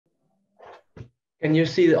Can you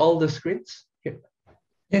see all the screens? Yeah.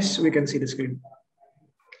 Yes, we can see the screen.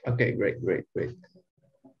 Okay, great, great, great.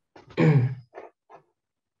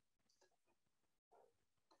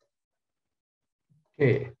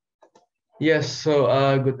 Okay. Yes, so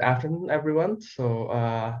good afternoon, everyone. So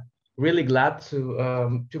really glad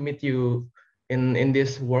to meet you in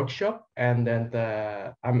this workshop, and then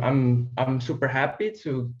I'm super happy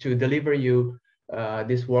to deliver you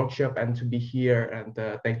this workshop and to be here. And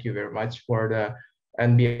thank you very much for the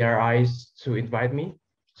NBRIs to invite me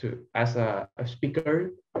to as a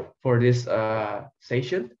speaker for this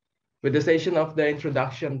session, with the session of the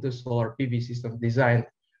introduction to solar PV system design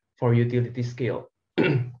for utility scale.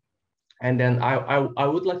 And then I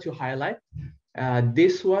would like to highlight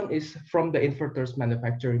this one is from the inverters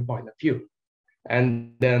manufacturing point of view.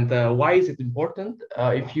 And then why is it important?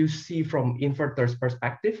 If you see from inverters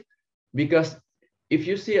perspective, because if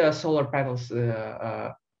you see solar panels,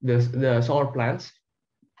 the solar plants,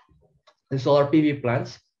 the solar PV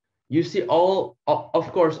plants, you see all,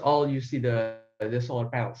 of course, all you see the solar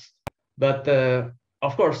panels. But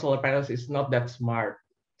of course, solar panels is not that smart.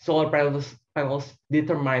 Solar panels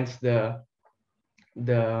determines the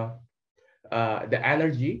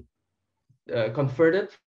energy converted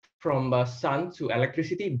from sun to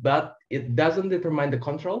electricity, but it doesn't determine the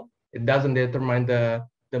control. It doesn't determine the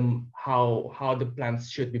how the plants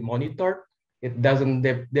should be monitored. It doesn't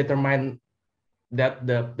determine that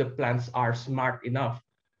the plants are smart enough.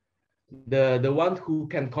 The one who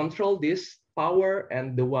can control this power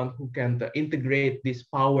and the one who can integrate this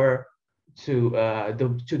power to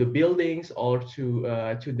the buildings or to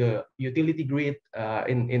the utility grid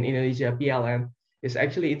in Indonesia PLN is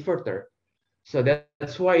actually inverter. So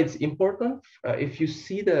that's why it's important if you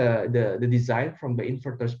see the design from the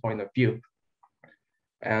inverter's point of view.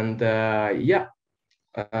 And yeah,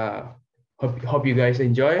 hope you guys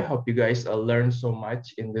enjoy. Hope you guys learn so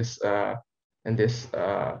much in this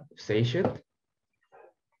session.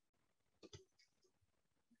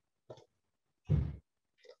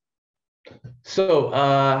 So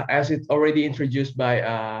as it's already introduced by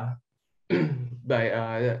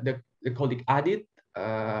the colleague Adit,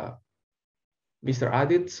 Mr.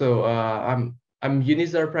 Adit. So I'm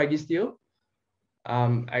Yunizar Pragistio.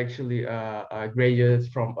 I'm actually a graduate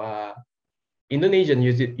from Indonesian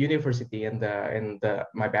University and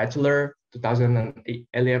my bachelor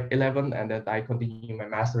 2011, and then I continue my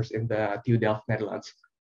master's in the TU Delft, Netherlands.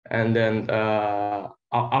 And then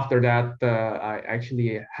after that, I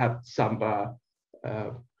actually had some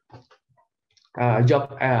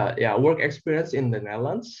work experience in the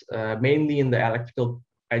Netherlands, mainly in the electrical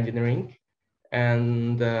engineering,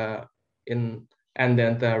 and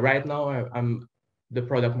right now I'm the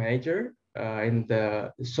product manager in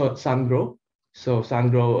the Sungrow. So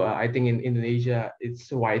Sungrow, I think in Indonesia, it's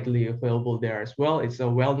widely available there as well. It's a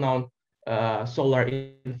well-known solar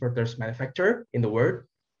inverters manufacturer in the world.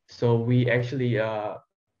 So we actually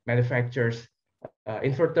manufactures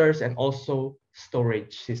inverters and also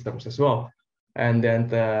storage systems as well. And then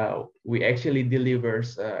we actually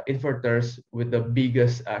delivers inverters with the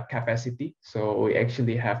biggest capacity. So we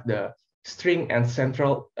actually have the string and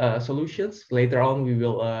central solutions. Later on, we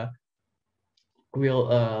will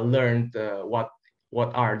learn what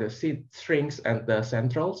are the strings and the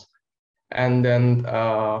centrals. And then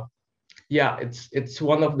yeah, it's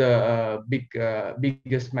one of the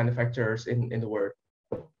biggest manufacturers in the world.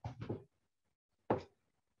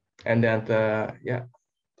 And then yeah.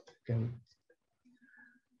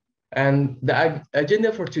 And the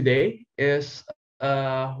agenda for today is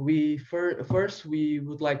first we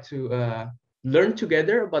would like to learn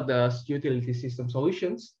together about the utility system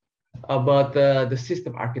solutions, about the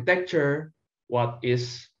system architecture, what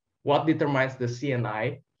determines the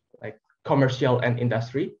CNI, like commercial and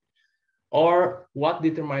industry, or what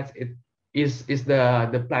determines it is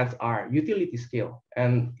the plants are utility scale.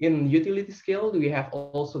 And in utility scale, we have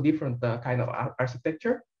also different kind of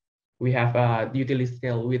architecture. We have utility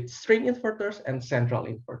scale with string inverters and central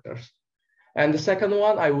inverters. And the second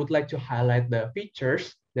one, I would like to highlight the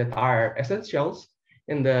features that are essentials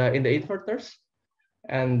in the inverters.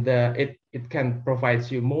 And it can provide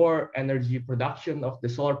you more energy production of the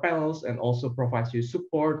solar panels, and also provides you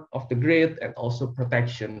support of the grid and also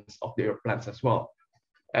protections of your plants as well.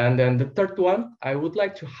 And then the third one, I would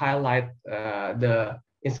like to highlight the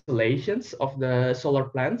installations of the solar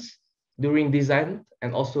plants during design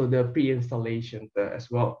and also the pre-installation as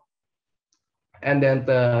well. And then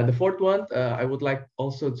the fourth one, I would like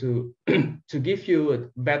also to to give you a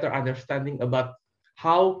better understanding about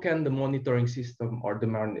how can the monitoring system or the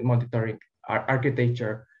monitoring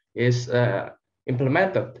architecture is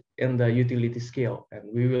implemented in the utility scale. And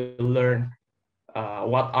we will learn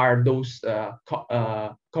what are those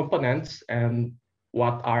components and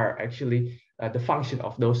what are actually the function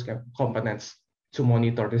of those components to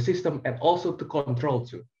monitor the system and also to control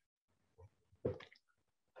too.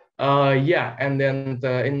 Yeah, and then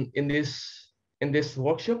in this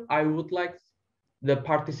workshop, I would like the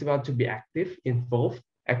participant to be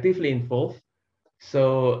actively involved.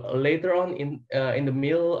 So later on in the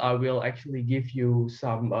middle, I will actually give you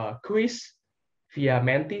some quiz via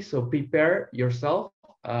Menti. So prepare yourself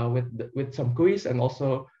with some quiz, and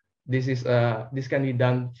also this can be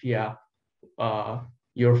done via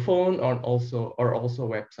your phone or also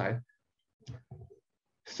website.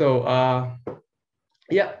 So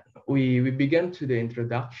yeah, we begin to the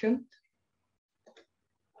introduction.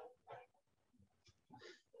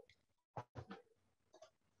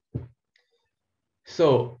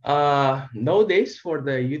 So nowadays, for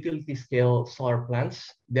the utility scale solar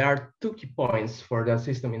plants, there are two key points for the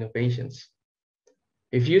system innovations.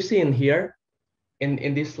 If you see in here,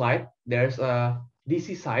 in this slide, there's a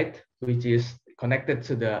DC side, which is connected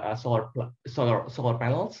to the solar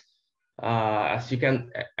panels. As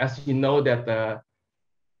you know that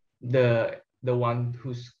the one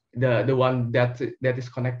that is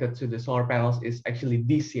connected to the solar panels is actually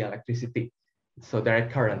DC electricity, so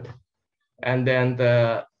direct current. And then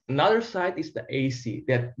another side is the AC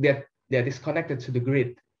that is connected to the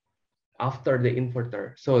grid after the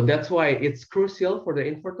inverter. So that's why it's crucial for the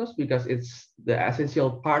inverters, because it's the essential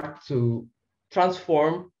part to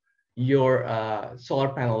transform your solar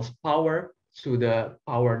panels power to the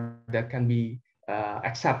power that can be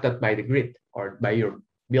accepted by the grid or by your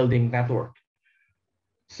building network.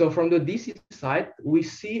 So from the DC side, we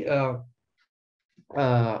see the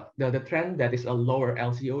trend that is a lower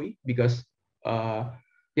LCOE, because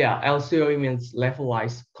yeah, LCOE means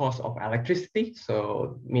levelized cost of electricity,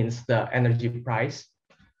 so means the energy price.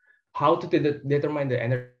 How to determine the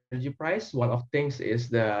energy price? One of things is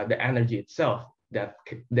the energy itself that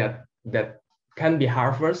can be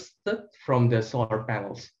harvested from the solar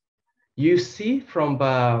panels. You see from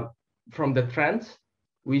the trends,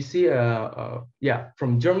 we see yeah,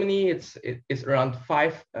 from Germany it's around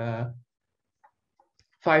 5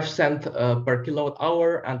 cents per kilowatt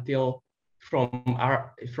hour, until from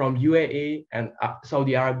UAE and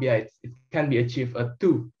Saudi Arabia it can be achieved at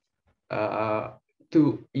 $2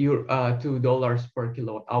 per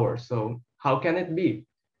kilowatt hour. So how can it be?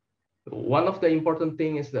 One of the important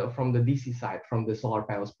thing is from the DC side, from the solar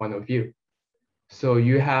panels point of view. So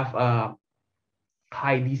you have a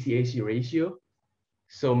high DC-AC ratio.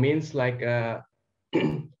 So means like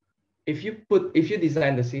if you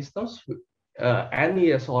design the systems,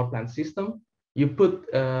 any solar plant system, you put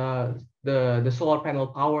the solar panel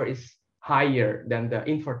power is higher than the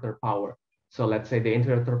inverter power. So let's say the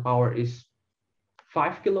inverter power is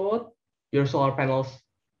 5 kilowatt, your solar panels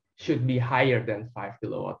should be higher than 5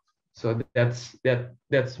 kilowatt. So that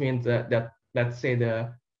means that let's say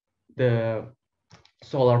the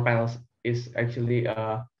solar panels is actually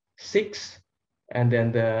 6, and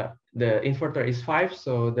then the inverter is 5,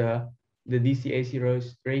 so the DC-AC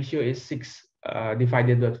ratio is 6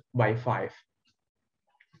 divided by 5.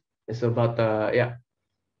 It's about yeah,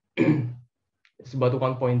 it's about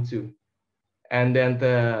 1.2. And then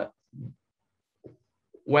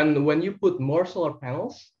when you put more solar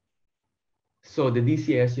panels, so the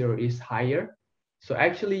DC-AC is higher. So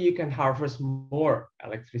actually you can harvest more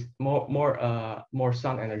electricity, more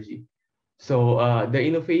sun energy. So the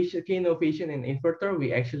key innovation in inverter,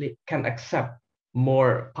 we actually can accept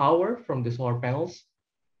more power from the solar panels,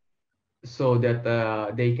 so that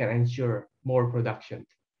they can ensure more production.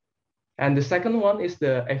 And the second one is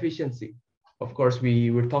the efficiency. Of course,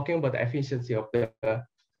 we were talking about the efficiency of the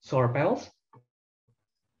solar panels.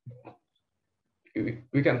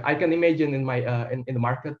 I can imagine in my in the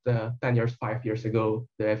market 10 years, 5 years ago,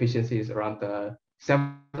 the efficiency is around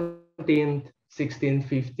 17, 16,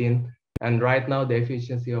 15. And right now, the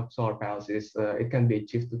efficiency of solar panels is it can be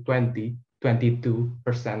achieved to 20,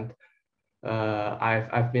 22%.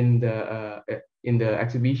 I've been in the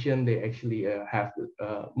exhibition. They actually have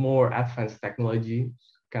more advanced technology,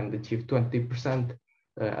 can achieve 20%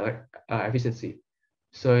 efficiency.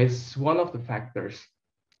 So it's one of the factors.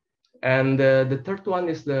 And the third one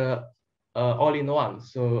is the all-in-one.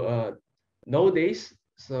 So nowadays,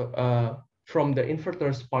 so from the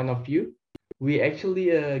inverter's point of view, we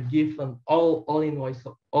actually give an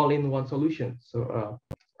all-in-one solution. So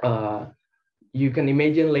you can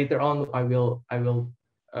imagine later on, I will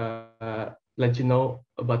let you know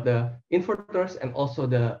about the inverters and also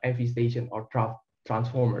the MV station or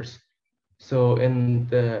transformers. So in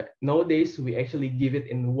the nowadays, we actually give it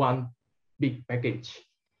in one big package.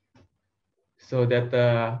 so that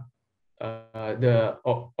the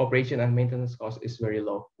operation and maintenance cost is very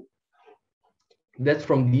low. That's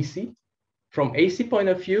from DC. From AC point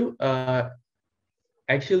of view,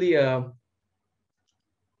 actually,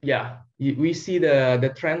 yeah, we see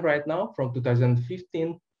the trend right now from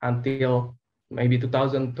 2015 until maybe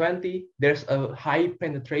 2020. There's a high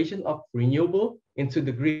penetration of renewable into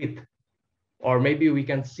the grid, or maybe we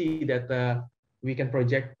can see that we can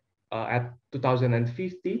project at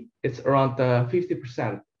 2050, it's around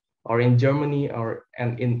 50%. Or in Germany,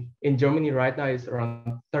 in Germany right now, it's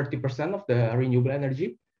around 30% of the renewable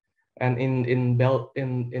energy, and in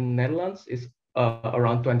Netherlands is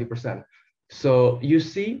around 20%. So you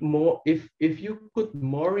see more if you put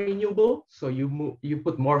more renewable, so you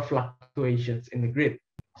put more fluctuations in the grid.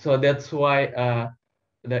 So that's why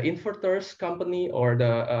the inverters company or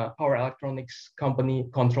the power electronics company,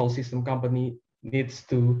 control system company needs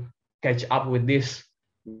to catch up with this,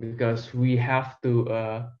 because we have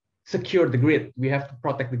to secure the grid. We have to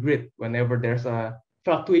protect the grid whenever there's a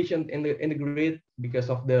fluctuation in the grid because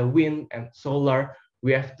of the wind and solar.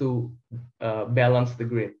 We have to balance the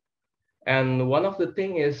grid. And one of the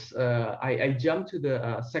thing is I jump to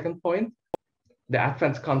the second point, the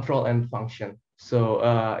advanced control and function. So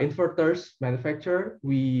inverters manufacturer,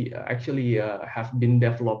 we actually have been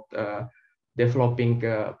developing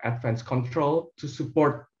advanced control to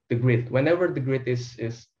support the grid. Whenever the grid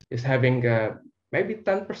is having maybe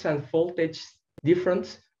 10% voltage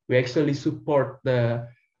difference, we actually support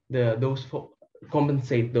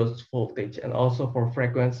compensate those voltage, and also for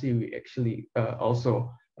frequency we actually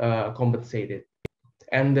also compensate it.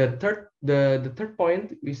 And the third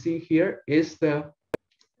point we see here is the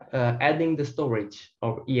adding the storage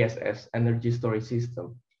of ESS, energy storage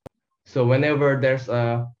system. So whenever there's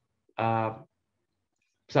a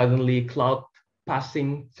suddenly cloud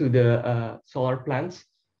passing to the solar plants,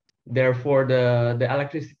 therefore the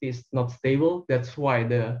electricity is not stable. That's why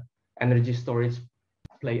the energy storage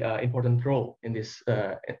play an important role in this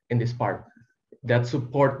part, that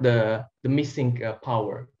support the missing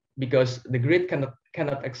power, because the grid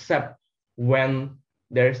cannot accept when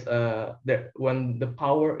when the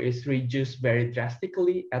power is reduced very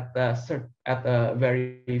drastically at a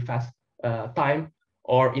very fast time,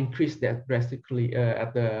 or increase that drastically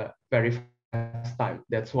at the very fast time.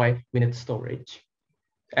 That's why we need storage.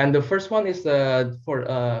 And the first one is for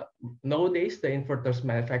nowadays the inverters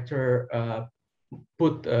manufacturer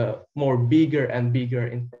put more bigger and bigger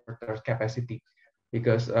inverter capacity,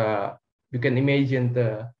 because you can imagine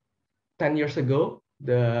 10 years ago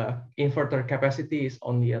the inverter capacity is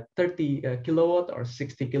only a 30 kilowatt or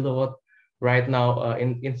 60 kilowatt. Right now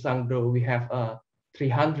in Sungrow we have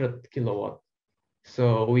 300 kilowatt,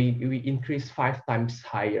 so we increase 5 times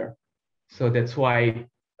higher. So that's why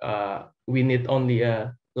we need only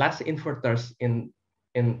less inverters in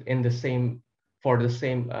the same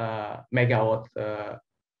megawatt,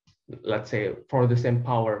 let's say, for the same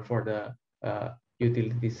power for the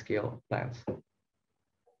utility scale plants.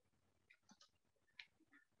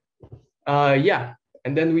 Yeah,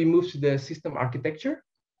 and then we move to the system architecture.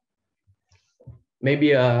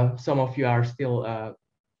 Maybe some of you are still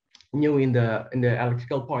new in the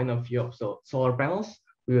electrical point of view of solar panels.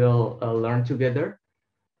 We will learn together.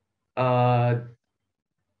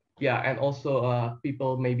 Yeah, and also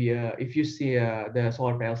people maybe if you see the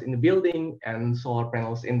solar panels in the building and solar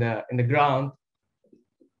panels in the ground,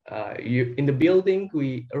 in the building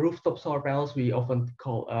rooftop solar panels we often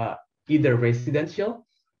call either residential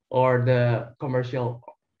or the commercial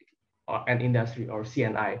and industry, or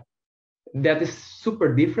CNI. That is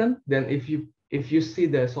super different than if you see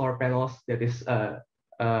the solar panels that is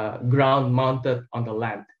ground mounted on the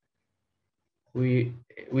land. We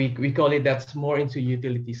call it that's more into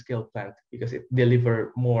utility scale plant, because it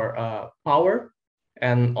deliver more power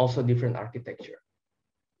and also different architecture.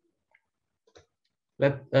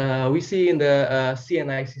 We see in the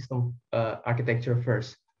CNI system architecture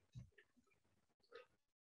first.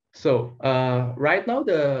 So right now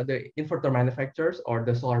the inverter manufacturers or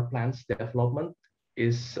the solar plants development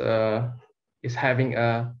is having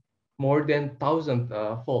a more than 1,000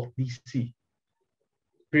 volt DC.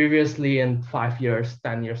 Previously, in 5 years,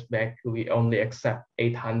 10 years back, we only accept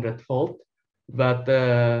 800 volt, but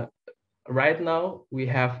right now we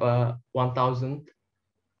have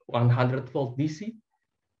 1,100 volt DC.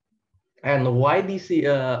 And why DC,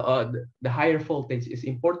 the higher voltage is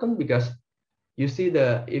important? Because you see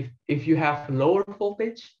if you have lower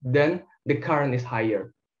voltage, then the current is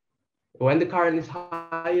higher. When the current is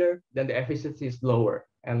higher, then the efficiency is lower,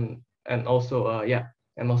 and also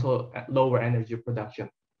lower energy production.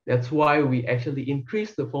 That's why we actually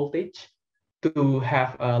increase the voltage to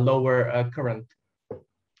have a lower current,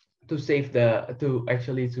 to save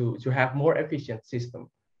to have more efficient system.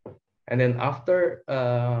 And then after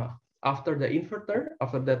the inverter,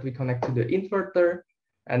 after that we connect to the inverter,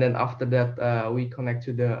 and then after that we connect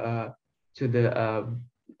to the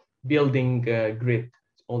building grid,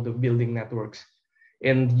 all the building networks.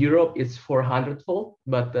 In Europe, it's 400 volt,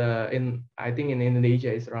 but I think in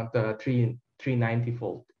Indonesia it's around 390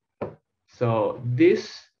 volt. So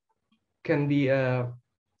this can be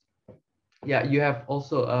you have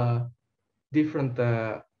also a different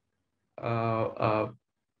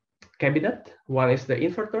cabinet. One is the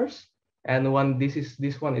inverters, and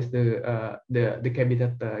this one is the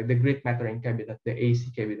cabinet, the grid metering cabinet, the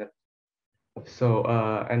AC cabinet. So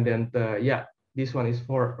and then this one is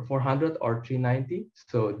for 400 or 390.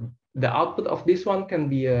 So the output of this one can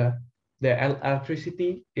be the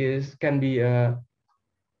electricity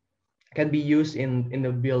can be used in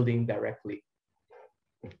the building directly.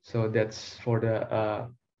 So that's for the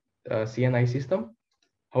CNI system.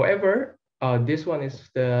 However, this one is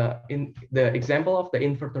the example of the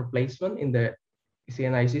inverter placement in the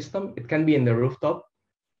CNI system. It can be in the rooftop.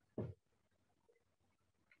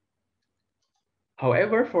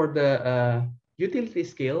 However, for the utility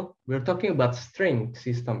scale, we're talking about string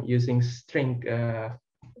system using string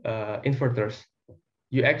inverters.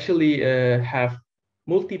 You actually have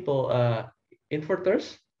multiple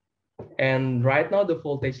inverters, and right now the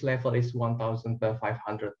voltage level is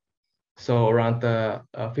 1,500, so around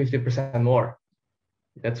 50% more.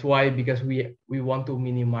 That's why, because we want to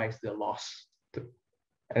minimize the loss.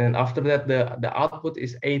 And after that, the output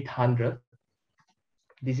is 800.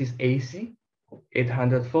 This is AC,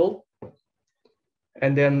 800 volt.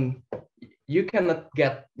 And then you cannot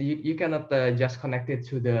just connect it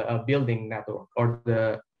to the building network or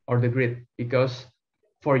the grid, because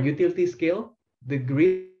for utility scale, the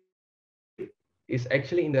grid is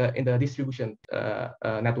actually in the distribution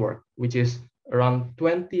network, which is around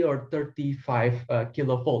 20 or 35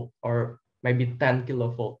 kilovolt, or maybe 10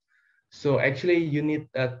 kilovolt. So actually you need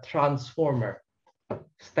a transformer,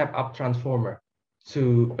 step-up transformer,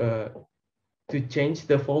 to change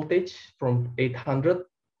the voltage from 800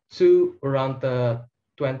 to around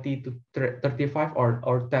 20 to 35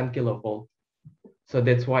 or 10 kilovolt. So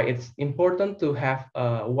that's why it's important to have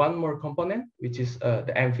one more component, which is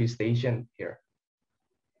the MV station here.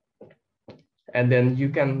 And then you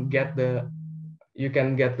can get the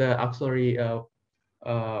auxiliary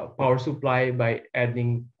power supply by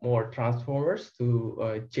adding more transformers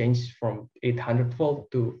to change from 800 volt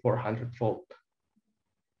to 400 volt.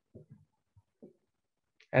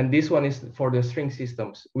 And this one is for the string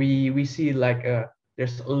systems. We see like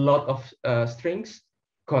there's a lot of strings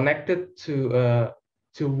connected to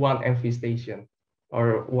one MV station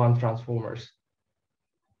or one transformers.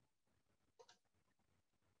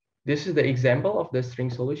 This is the example of the string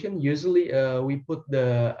solution. Usually we put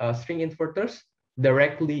the string inverters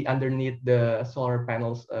directly underneath the solar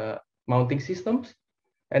panels mounting systems,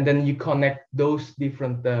 and then you connect those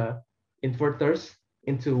different inverters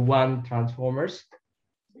into one transformers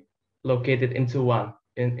located into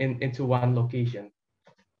one location.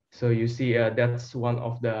 So you see that's one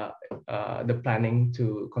of the planning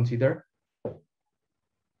to consider.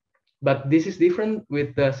 But this is different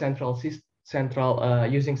with the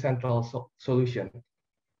using central solution.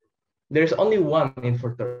 There's only one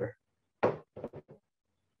inverter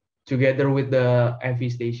together with the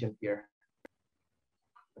MV station here.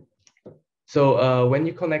 So when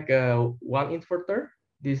you connect one inverter,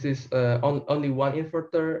 this is only one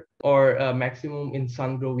inverter, or maximum in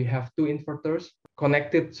Sungrow we have 2 inverters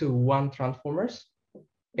connected to one transformers.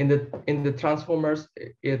 In the transformers,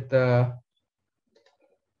 it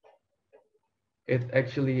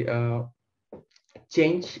actually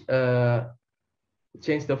change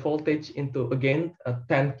the voltage into, again,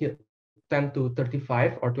 10 to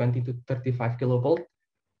 35 or 20 to 35 kilovolt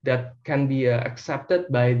that can be accepted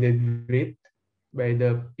by the grid, by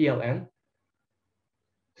the PLN.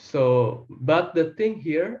 So, but the thing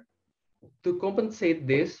here, to compensate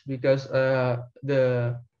this, because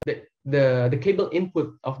the cable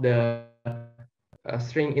input of the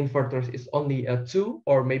string inverters is only 2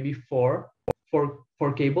 or maybe 4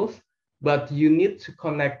 cables, but you need to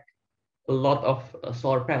connect a lot of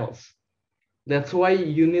solar panels. That's why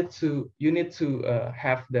you need to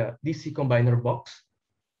have the DC combiner box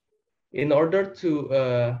in order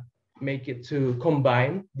to make it to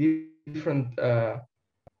combine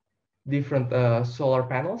different solar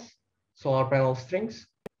panel strings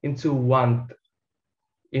into one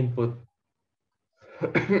input.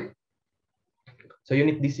 So you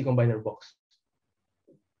need DC combiner box.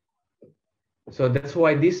 So that's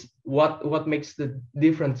why this what makes the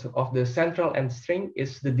difference of the central and string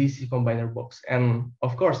is the DC combiner box, and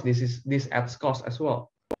of course this adds cost as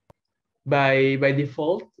well. By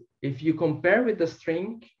default, if you compare with the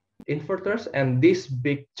string inverters and this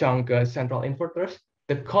big chunk central inverters,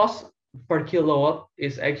 the cost per kilowatt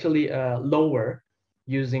is actually lower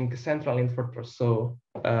using central inverters. So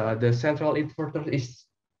the central inverter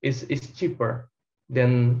is cheaper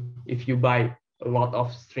than if you buy a lot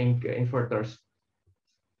of string inverters.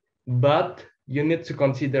 But you need to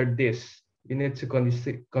consider this. You need to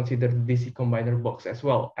consider the DC combiner box as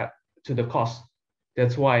well to the cost.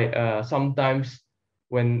 That's why sometimes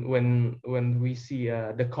when we see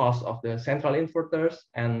the cost of the central inverters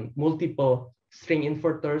and multiple string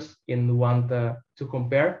inverters in one to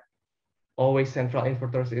compare, always central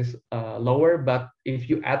inverters is lower. But if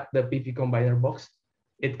you add the PV combiner box,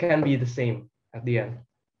 it can be the same at the end.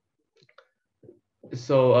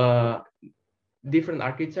 So different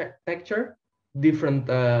architecture, different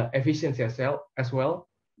efficiency as well.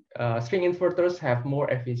 String inverters have more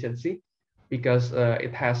efficiency because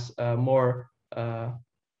it has more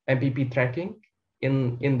MPP tracking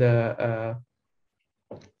in the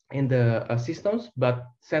systems, but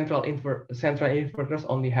central inverters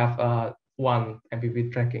only have one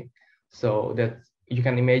MPP tracking. So that you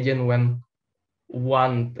can imagine when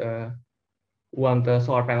one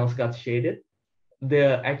solar panels got shaded,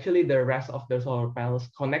 actually the rest of the solar panels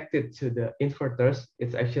connected to the inverters,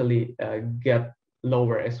 it's actually get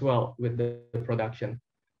lower as well with the production.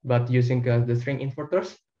 But using the string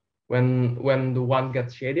inverters, when the one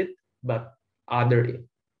gets shaded, but other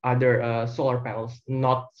solar panels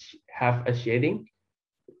not have a shading,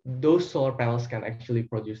 those solar panels can actually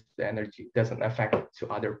produce the energy. It doesn't affect to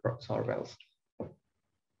other solar panels.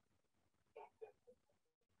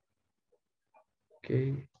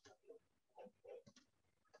 Okay.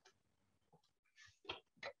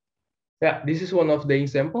 Yeah, this is one of the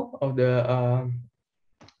example of the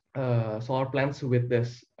solar plants with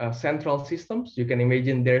this central systems. You can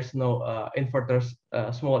imagine there's no inverters,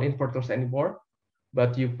 small inverters anymore,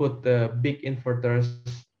 but you put the big inverters,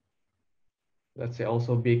 let's say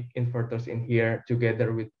also big inverters in here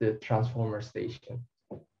together with the transformer station.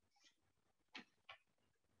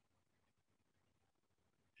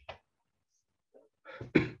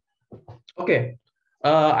 Okay,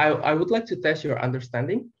 I would like to test your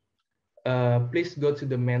understanding. Please go to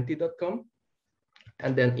the menti.com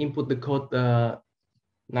and then input the code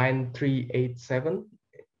 9387,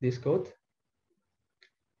 this code.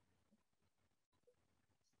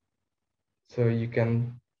 So you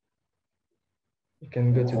can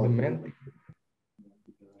go to the Menti.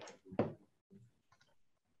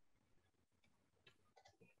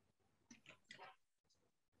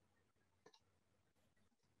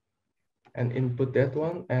 And input that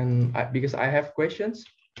one, and because I have questions.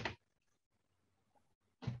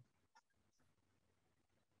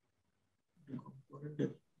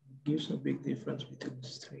 That gives a big difference between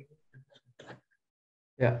string.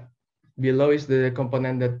 Yeah, below is the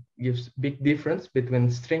component that gives big difference between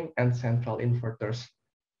string and central inverters.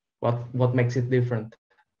 What makes it different?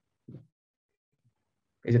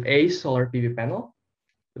 Is it A, solar PV panel,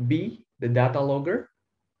 B, the data logger,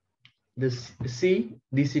 the C,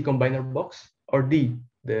 DC combiner box, or D,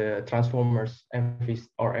 the transformers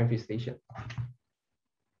MV station?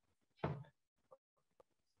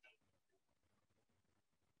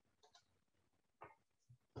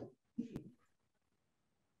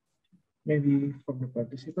 Maybe from the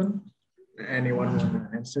participant, anyone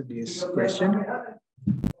want to answer this question?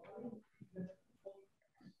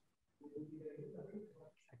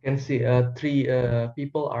 I can see 3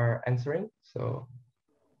 people are answering, so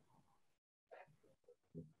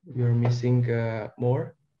you're missing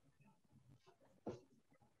more.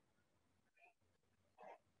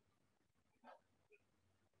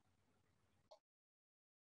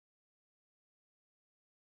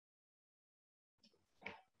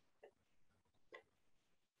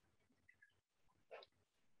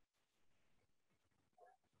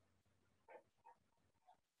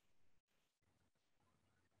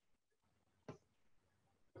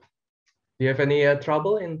 Do you have any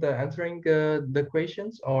trouble in answering the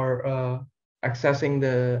questions or accessing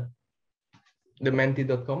the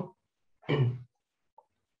menti.com?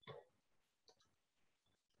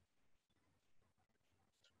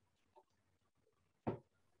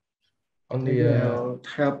 Maybe I'll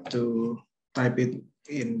help to type it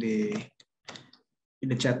in the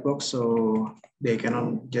chat box so they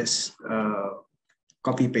cannot just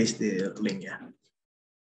copy paste the link. Yeah.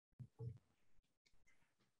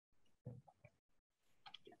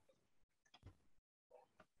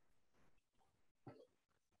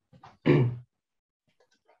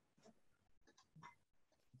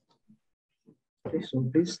 Okay, so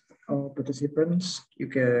please, participants,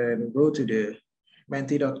 you can go to the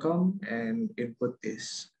menti.com and input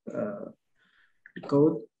this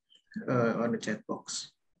code on the chat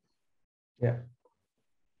box. Yeah.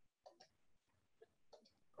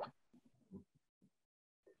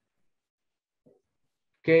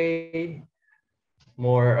 Okay.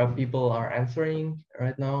 More people are answering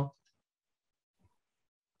right now.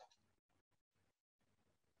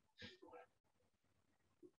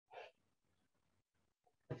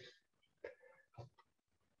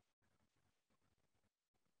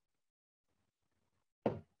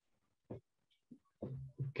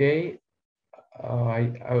 Okay.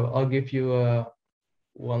 I'll give you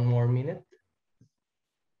one more minute.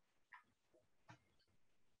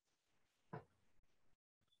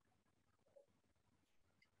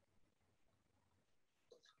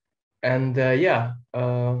 And yeah,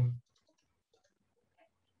 I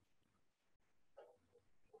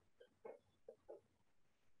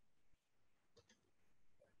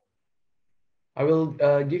will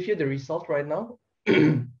give you the result right now.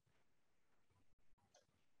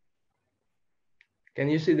 Can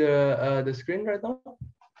you see the screen right now?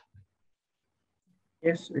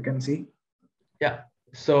 Yes, we can see. Yeah.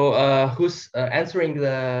 So who's answering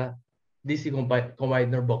the DC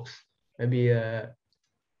combiner box? Maybe the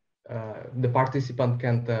participant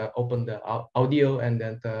can open the audio and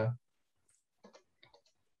then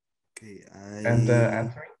Okay,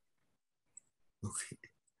 answering. Okay,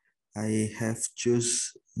 I have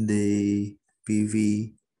choose the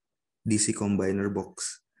PV DC combiner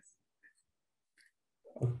box.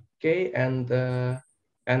 Okay, and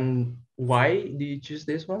why do you choose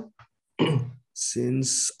this one?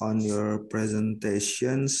 Since on your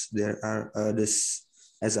presentations there are this,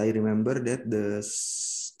 as I remember that the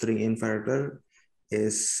string inverter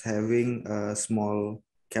is having a small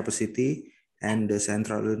capacity and the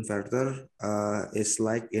central inverter is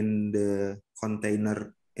like in the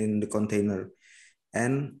container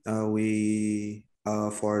and we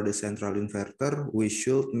for the central inverter we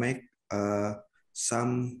should make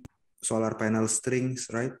some solar panel strings,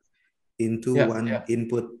 right, into one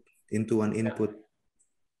input.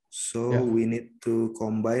 So we need to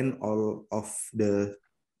combine all of the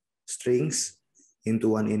strings into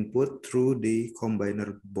one input through the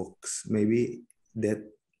combiner box. Maybe that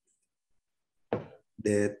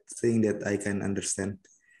thing that I can understand.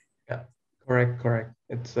 Yeah, correct.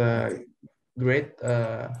 It's a great.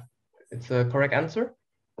 It's a correct answer.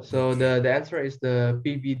 So the answer is the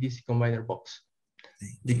PV-DC combiner box,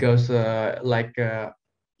 because like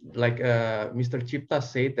Mr. Chipta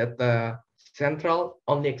said that the central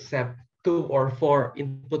only accept 2 or 4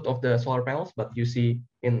 input of the solar panels, but you see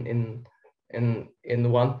in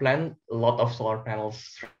one plant a lot of solar panel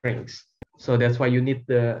strings. So that's why you need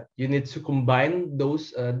to combine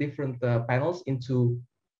those different panels into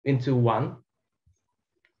one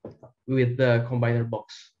with the combiner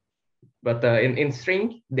box. But in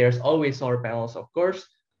string, there's always solar panels, of course.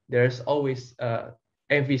 There's always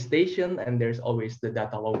MV station, and there's always the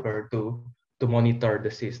data logger to monitor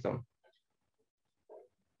the system.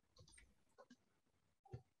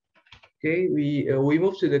 Okay, we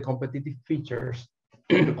move to the competitive features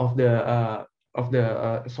of the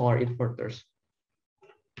solar inverters.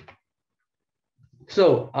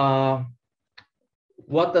 So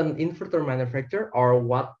what an inverter manufacturer, or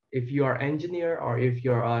what if you are engineer, or if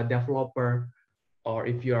you're a developer, or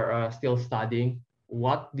if you're still studying,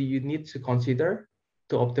 what do you need to consider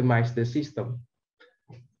to optimize the system?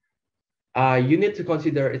 You need to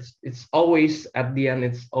consider it's always at the end,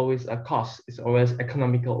 it's always a cost, it's always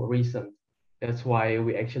economical reason. That's why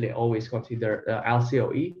we actually always consider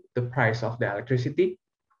LCOE, the price of the electricity.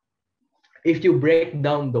 If you break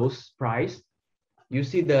down those price, you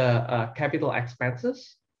see the capital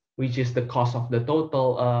expenses, which is the cost of the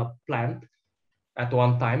total plant at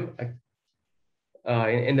one time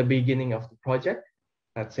in the beginning of the project.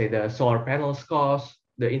 Let's say the solar panels cost,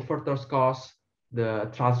 the inverters cost, the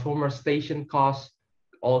transformer station cost,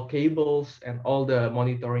 all cables and all the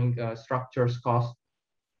monitoring structures cost.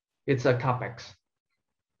 It's a capex.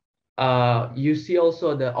 You see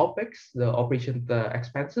also the OPEX, the operation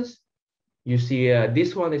expenses. You see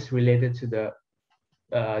this one is related to the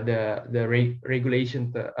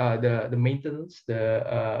regulation, the maintenance,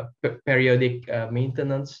 the periodic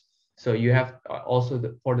maintenance. So you have also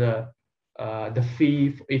for the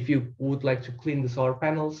fee if you would like to clean the solar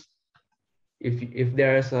panels. If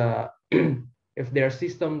there's a if there's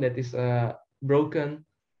system that is broken,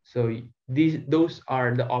 so those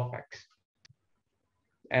are the OPEX,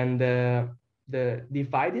 and the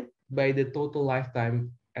divided by the total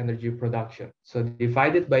lifetime energy production. So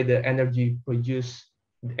divided by the energy produced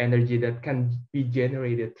energy that can be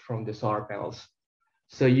generated from the solar panels.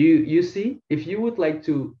 So you see, if you would like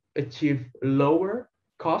to achieve lower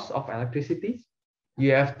cost of electricity,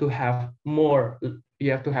 you have to have lower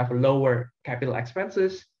capital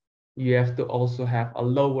expenses. You have to also have a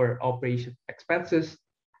lower operation expenses,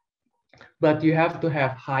 but you have to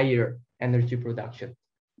have higher energy production,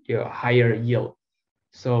 higher yield.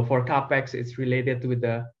 So for capex, it's related with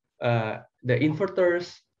the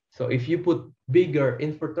inverters. So if you put bigger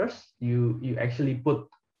inverters, you actually put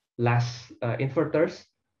less inverters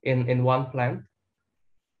in one plant.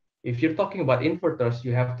 If you're talking about inverters,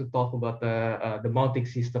 you have to talk about the mounting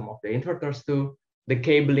system of the inverters too, the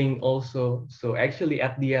cabling also. So actually,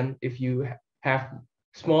 at the end, if you have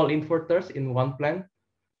small inverters in one plant,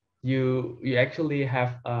 you actually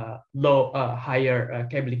have higher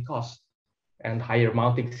cabling cost and higher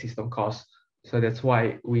mounting system cost. So that's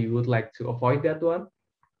why we would like to avoid that one.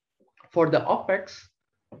 For the OpEx,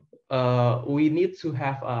 we need to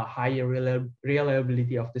have a higher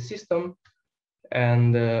reliability of the system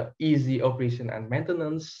and easy operation and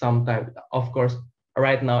maintenance. Sometimes, of course,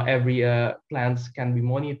 right now every plants can be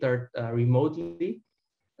monitored remotely,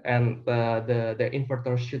 and the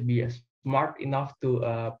inverter should be smart enough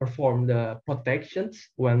to perform the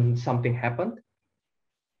protections when something happened.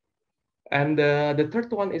 And the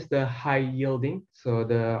third one is the high yielding. So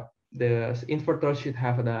the inverter should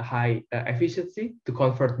have the high efficiency to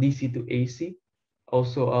convert DC to AC,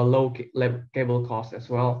 also a low cable cost as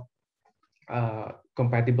well,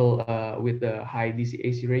 compatible with the high DC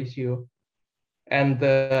AC ratio. And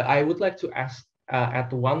I would like to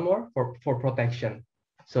add one more for protection.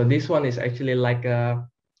 So this one is actually like the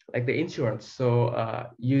insurance. So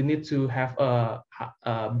you need to have a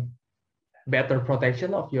better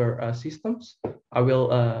protection of your systems. I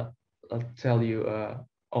will tell you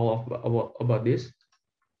all about this.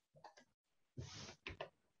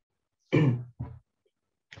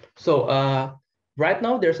 So right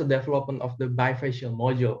now there's a development of the bifacial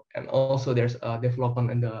module, and also there's a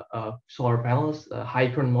development in the solar panels high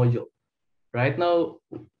current module. Right now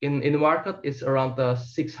in the market it's around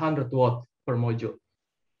 600 watt per module.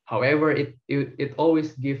 However, it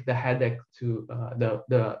always gives the headache to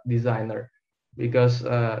the designer, because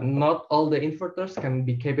not all the inverters can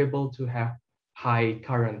be capable to have high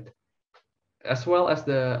current, as well as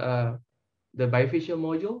the bifacial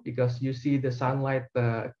module, because you see the sunlight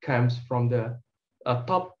comes from the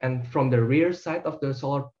top and from the rear side of the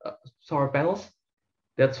solar panels.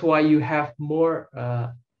 That's why you have more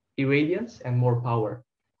irradiance and more power,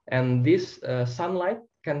 and this sunlight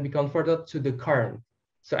can be converted to the current.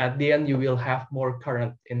 So at the end, you will have more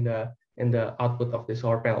current in the output of the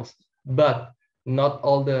solar panels. But not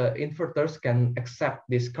all the inverters can accept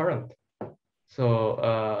this current. So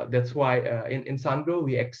that's why in Sungrow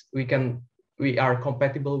we are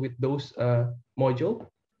compatible with those module,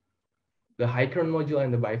 the high current module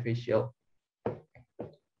and the bifacial.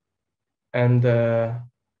 And I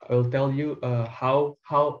will tell you how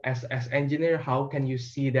as engineer, how can you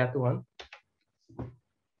see that one?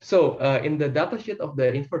 So in the datasheet of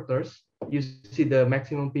the inverters, you see the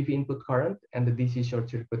maximum PV input current and the DC short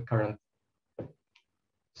circuit current.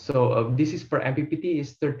 So DC per MPPT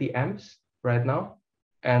is 30 amps right now.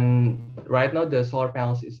 And right now the solar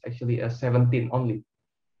panels is actually 17 only.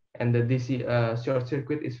 And the DC short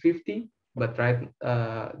circuit is 50, but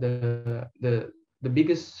the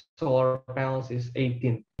biggest solar panels is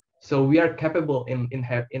 18. So we are capable in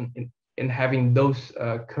having those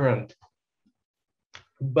current.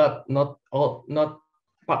 But the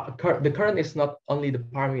current is not only the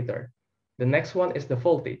parameter. The next one is the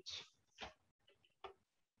voltage.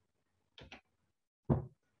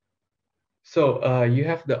 So you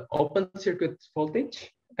have the open circuit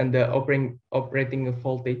voltage and the operating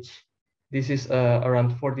voltage. This is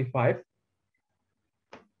around 45.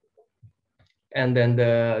 And then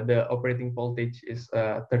the operating voltage is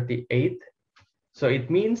 38. So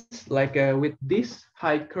it means like with this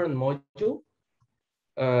high current module,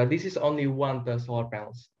 this is only one solar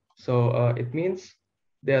panels. So it means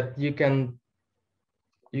that you can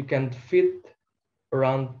fit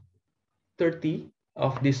around 30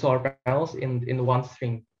 of these solar panels in one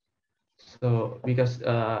string. So because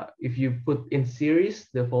if you put in series,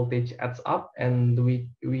 the voltage adds up, and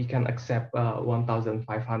we can accept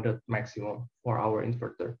 1,500 maximum for our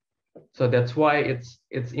inverter. So that's why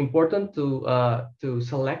it's important to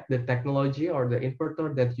select the technology or the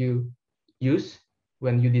inverter that you use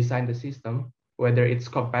when you design the system, whether it's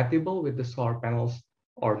compatible with the solar panels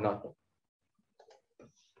or not.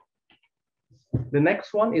 The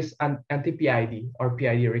next one is an anti-PID or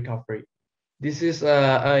PID recovery. This is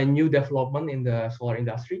a new development in the solar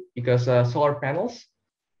industry, because solar panels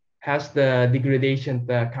has the degradation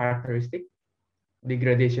characteristic,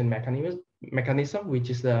 degradation mechanism, which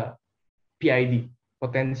is the PID,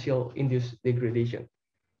 potential induced degradation.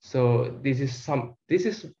 So this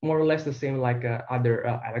is more or less the same like other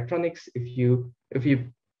electronics. If you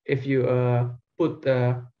put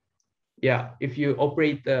if you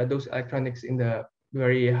operate those electronics in the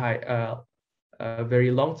very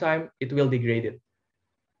very long time, it will degrade it.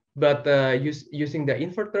 But using the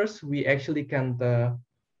inverters, we actually can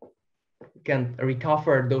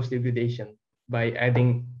recover those degradation by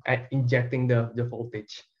injecting the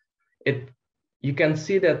voltage. You can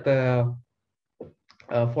see that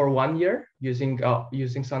for 1 year using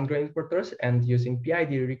Sungrow inverters and using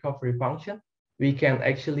PID recovery function, we can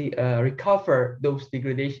actually recover those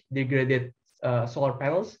degraded solar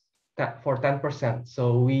panels for 10%.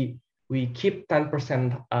 So we keep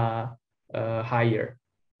 10% higher,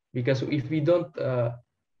 because if we don't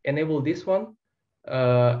enable this one,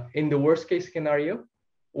 in the worst case scenario,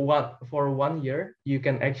 for 1 year you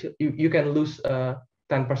can lose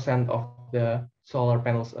 10% of the solar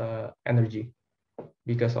panels energy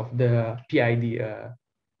because of the PID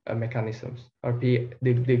mechanisms or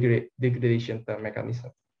degradation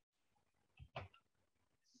mechanism.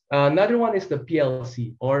 Another one is the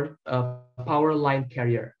PLC, or power line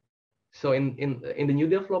carrier. So in the new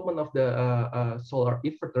development of the solar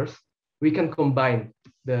inverters, we can combine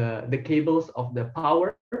the cables of the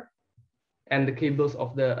power and the cables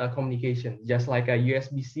of the communication. Just like a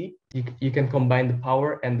USB-C, you can combine the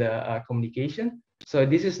power and the communication. So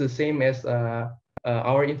this is the same as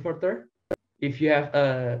our inverter. If you have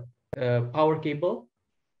a power cable,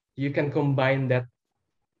 you can combine that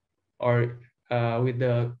or with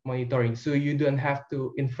the monitoring, so you don't have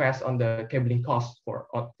to invest on the cabling cost for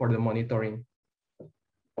the monitoring.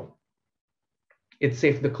 It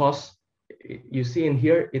saves the cost. You see in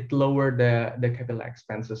here, it lowered the capital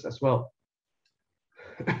expenses as well.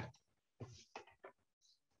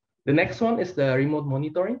 The next one is the remote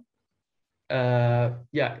monitoring.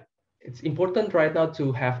 It's important right now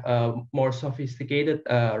to have a more sophisticated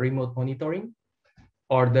remote monitoring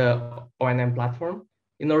or the O&M platform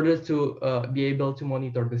in order to be able to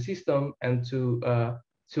monitor the system and to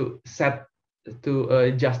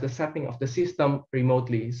adjust the setting of the system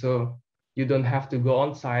remotely. So you don't have to go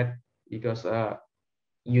on site, because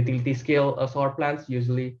utility scale solar plants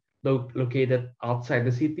usually located outside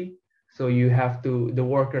the city. So the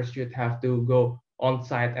workers should have to go on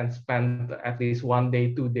site and spend at least 1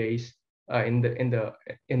 day, 2 days in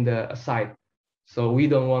the site. So we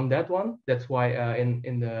don't want that one. That's why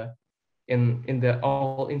in the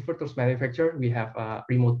all inverters manufacturer, we have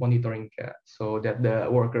remote monitoring so that the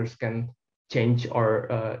workers can change or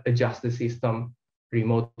adjust the system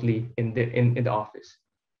remotely in the office,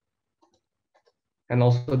 and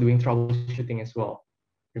also doing troubleshooting as well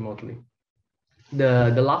remotely.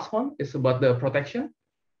 The last one is about the protection.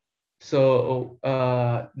 So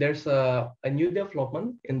there's a new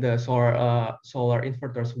development in the solar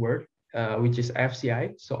inverters world, which is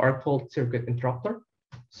FCI, so arc fault circuit interrupter.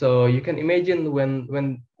 So you can imagine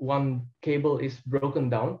when one cable is broken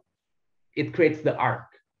down, it creates the arc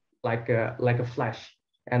like a flash,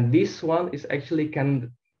 and this one is actually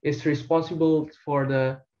is responsible for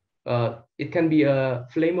the it can be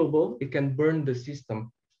flammable. It can burn the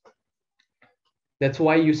system. That's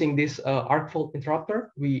why using this arc fault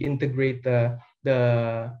interrupter, we integrate the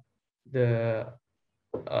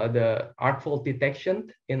arc fault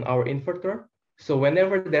detection in our inverter. So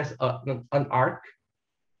whenever there's an arc,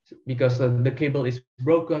 because the cable is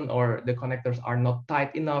broken or the connectors are not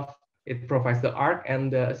tight enough, it provides the arc,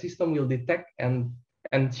 and the system will detect and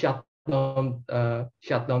shut down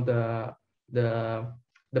the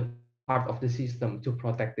part of the system to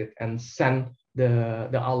protect it, and send the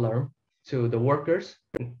alarm to the workers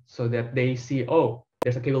so that they see, oh,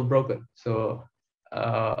 there's a cable broken. So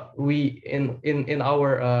we in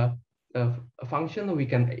our function, we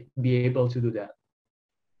can be able to do that.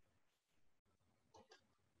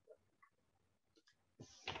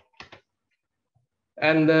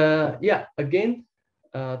 And again,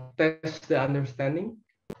 test the understanding.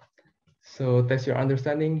 So test your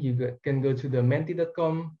understanding. You can go to the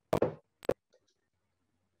menti.com.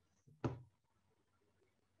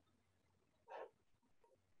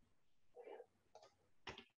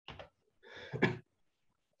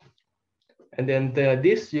 And then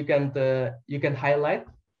this you can highlight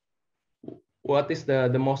what is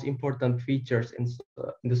the most important features in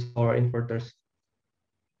the solar inverters.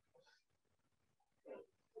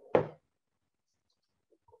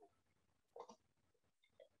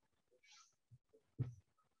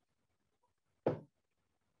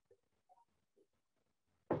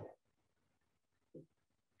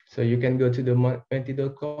 So you can go to the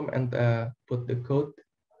menti.com and put the code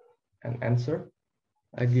and answer.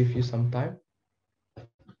 I'll give you some time.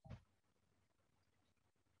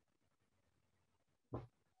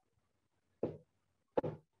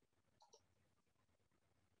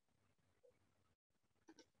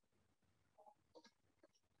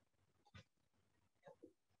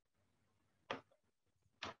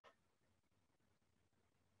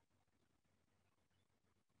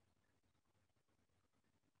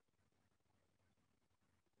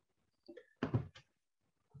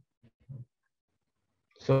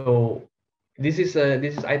 So this is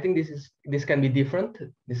I think this can be different.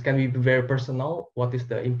 This can be very personal. What is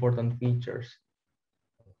the important features?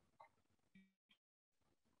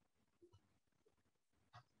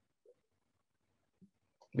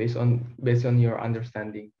 Based on your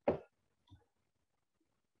understanding.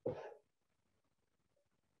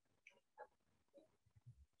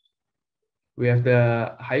 We have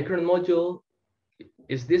the high current module.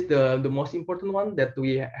 Is this the most important one that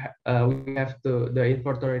we have to, the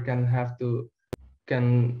inverter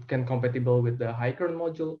can compatible with the high current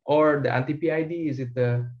module, or the anti-PID? Is it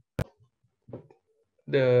the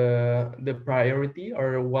priority,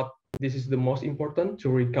 or what? This is the most important to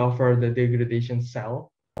recover the degradation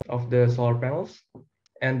cell of the solar panels.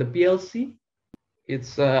 And the PLC,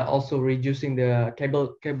 it's also reducing the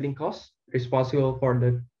cabling costs, responsible for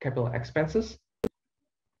the capital expenses.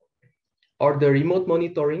 Or the remote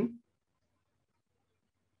monitoring,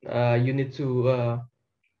 you need to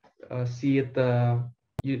see it.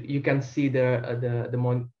 You can see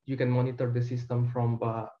you can monitor the system from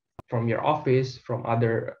your office, from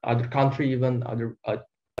other country, even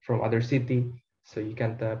from other city. So you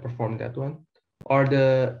can perform that one. Or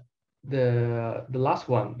the last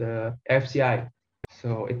one, the FCI.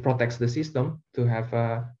 So it protects the system to have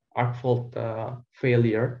a arc fault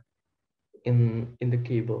failure in the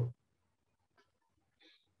cable.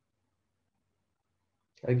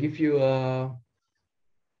 I'll give you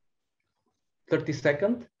 30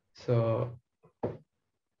 seconds. So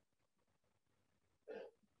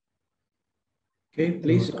okay,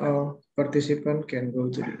 please, participant can go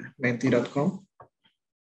to menti.com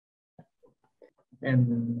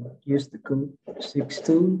and use the code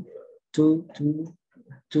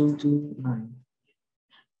 6222229.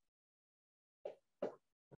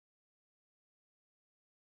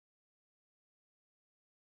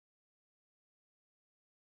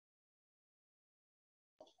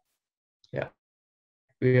 yeah,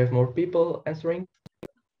 we have more people answering.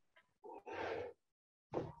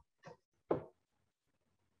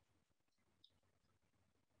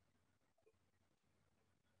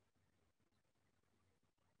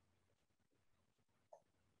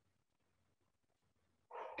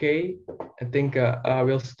 Okay, I think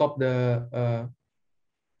we'll stop the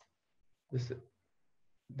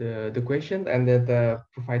question and then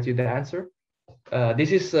provide you the answer.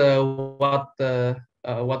 This is what the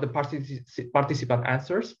participant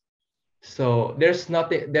answers. So there's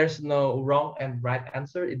no wrong and right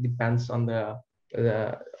answer. It depends on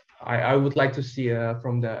I would like to see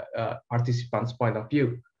from the participants' point of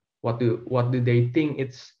view. What do they think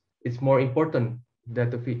it's more important that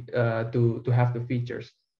to have the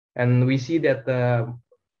features? And we see that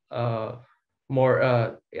more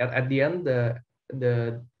at the end the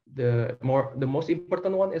most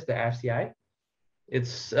important one is the FCI.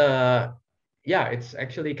 It's it's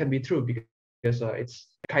actually can be true because it's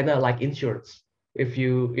kind of like insurance. If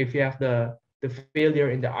you have the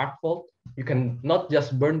failure in the arc fault, you can not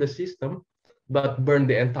just burn the system, but burn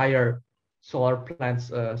the entire solar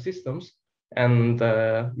plant's systems, and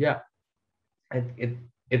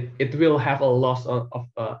it will have a loss of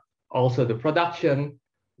also the production,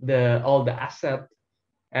 all the asset.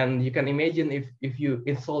 And you can imagine if you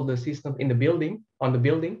install the system in the building, on the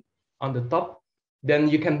top, then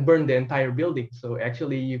you can burn the entire building. So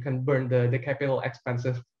actually you can burn the capital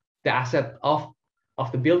expenses, the asset of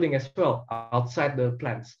the building as well, outside the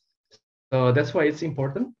plants. So that's why it's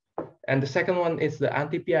important. And the second one is the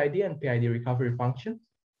anti-PID and PID recovery function.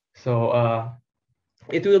 So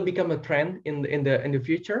it will become a trend in the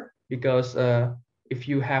future, because if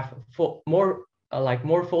you have more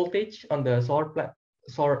voltage on the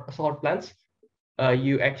solar plants,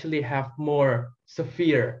 you actually have more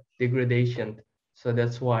severe degradation. So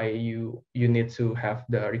that's why you need to have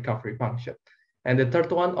the recovery function. And the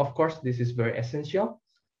third one, of course, this is very essential.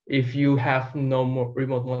 If you have no more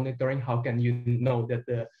remote monitoring, how can you know that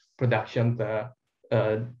the production,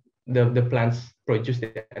 the plants produce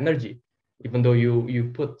the energy? Even though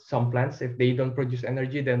you put some plants, if they don't produce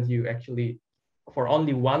energy, then you actually, for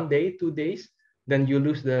only 1 day, 2 days, then you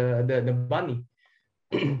lose the money.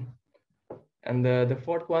 And the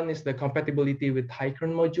fourth one is the compatibility with high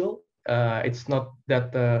current module. It's not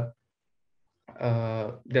that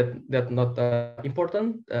not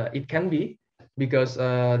important. It can be, because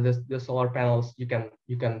the solar panels, you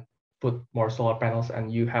can put more solar panels,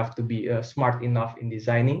 and you have to be smart enough in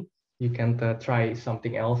designing. You can try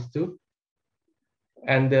something else too.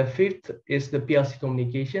 And the fifth is the PLC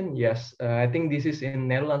communication. Yes, I think this is in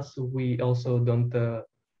Netherlands. So we also don't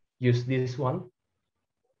use this one.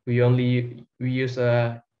 We use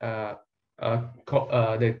the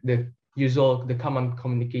usual, the common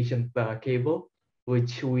communication cable,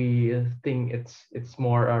 which we think it's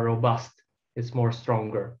more robust. It's more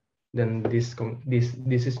stronger than this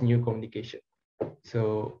is new communication.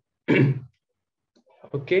 So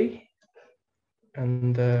okay,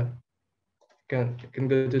 and can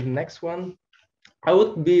go to the next one. I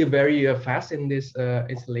would be very fast in this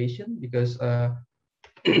installation, because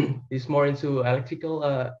it's more into electrical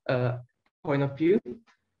point of view.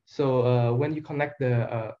 So when you connect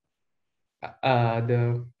the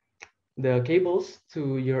cables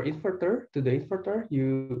to your inverter,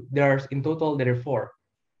 there's in total there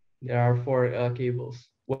are four cables.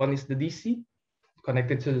 One is the DC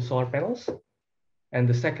connected to the solar panels, and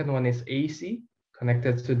the second one is AC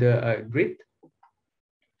connected to the grid.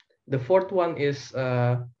 The fourth one is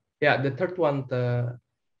the third one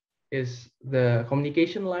is the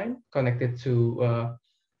communication line connected to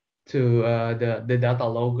the data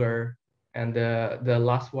logger, and the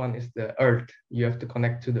last one is the earth. You have to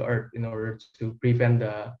connect to the earth in order to prevent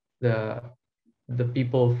the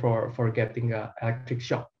people for getting electric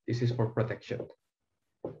shock. This is for protection.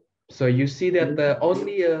 So you see that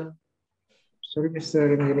only sorry,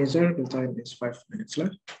 Mr. Yunizar, the time is 5 minutes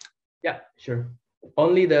left. Yeah, sure.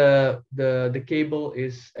 Only the cable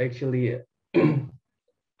is actually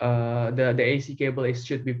the AC cable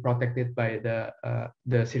should be protected by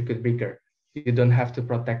the circuit breaker. You don't have to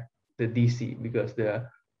protect the DC, because the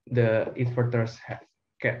inverters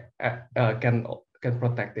can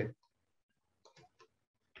protect it.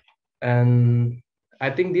 And I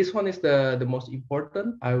think this one is the most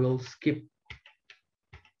important. I will skip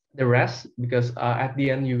the rest, because at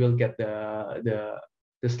the end you will get the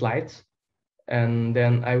slides. And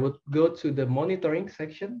then I would go to the monitoring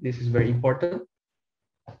section. This is very important.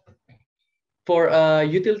 For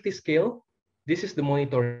utility scale, this is the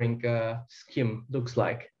monitoring scheme looks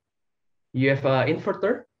like. You have an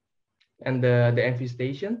inverter and the MV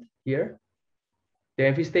station here. The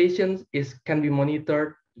MV station can be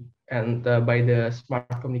monitored and by the smart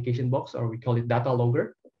communication box, or we call it data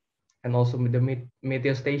logger, and also with the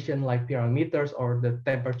meteor station like parameters or the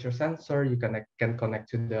temperature sensor, you can connect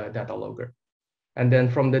to the data logger. And then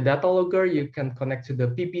from the data logger, you can connect to the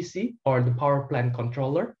PPC or the power plant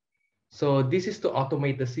controller. So this is to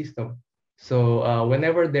automate the system. So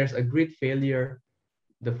whenever there's a grid failure,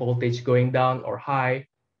 the voltage going down or high,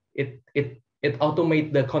 it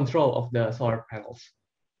automates the control of the solar panels.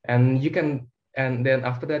 And then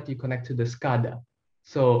after that, you connect to the SCADA.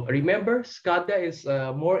 So remember, SCADA is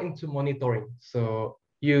more into monitoring. So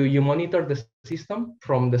you monitor the system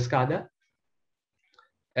from the SCADA.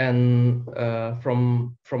 And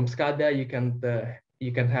from SCADA,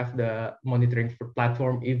 you can have the monitoring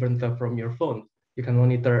platform even from your phone. You can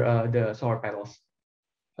monitor the solar panels.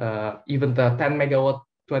 Even the 10 megawatt,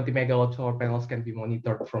 20 megawatt solar panels can be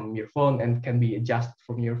monitored from your phone and can be adjusted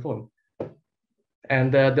from your phone.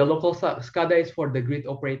 And the local SCADA is for the grid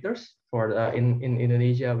operators. In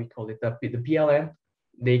Indonesia, we call it the PLN.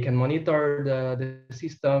 They can monitor the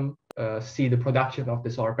system, see the production of the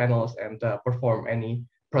solar panels, and perform any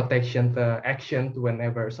protection action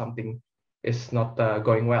whenever something is not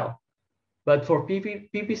going well. But for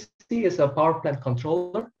PPC is a power plant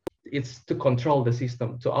controller. It's to control the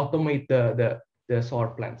system, to automate the solar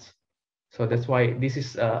plants. So that's why this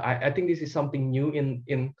is I think this is something new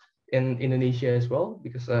in Indonesia as well,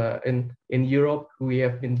 because in Europe we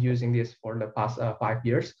have been using this for the past 5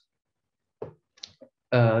 years.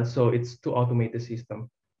 So it's to automate the system.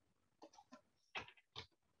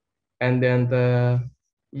 And then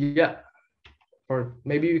or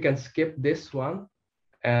maybe we can skip this one,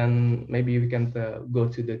 and maybe we can go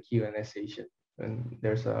to the Q&A session when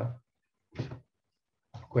there's a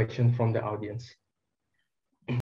question from the audience.